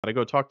gotta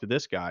go talk to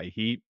this guy.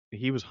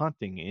 He was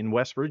hunting in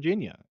West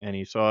Virginia and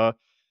he saw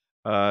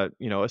a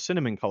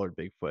cinnamon colored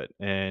Bigfoot.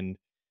 And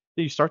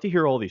you start to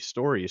hear all these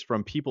stories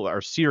from people that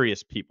are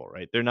serious people,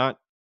 right? They're not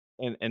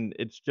and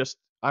it's just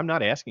I'm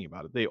not asking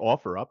about it. They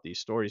offer up these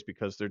stories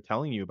because they're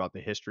telling you about the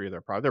history of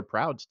their pride. They're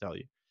proud to tell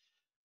you.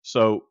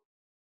 So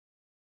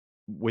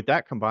with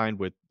that combined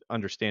with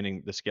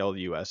understanding the scale of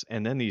the US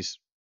and then these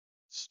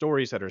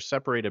stories that are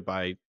separated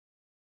by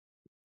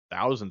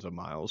thousands of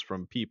miles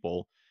from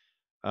people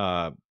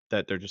uh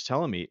that they're just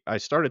telling me, I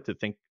started to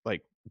think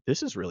like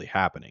this is really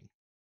happening.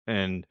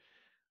 And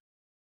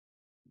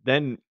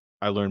then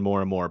I learned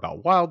more and more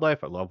about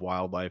wildlife. I love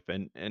wildlife,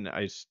 and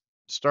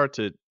start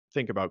to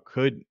think about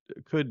could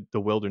the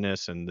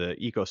wilderness and the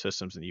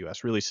ecosystems in the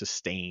U.S. really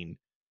sustain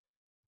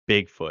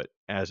Bigfoot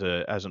as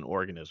an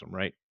organism?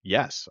 Right?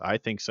 Yes, I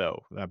think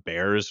so.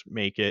 Bears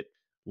make it.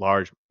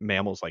 Large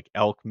mammals like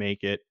elk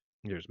make it.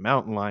 There's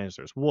mountain lions.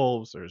 There's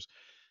wolves. There's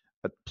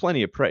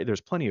plenty of prey.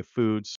 There's plenty of food.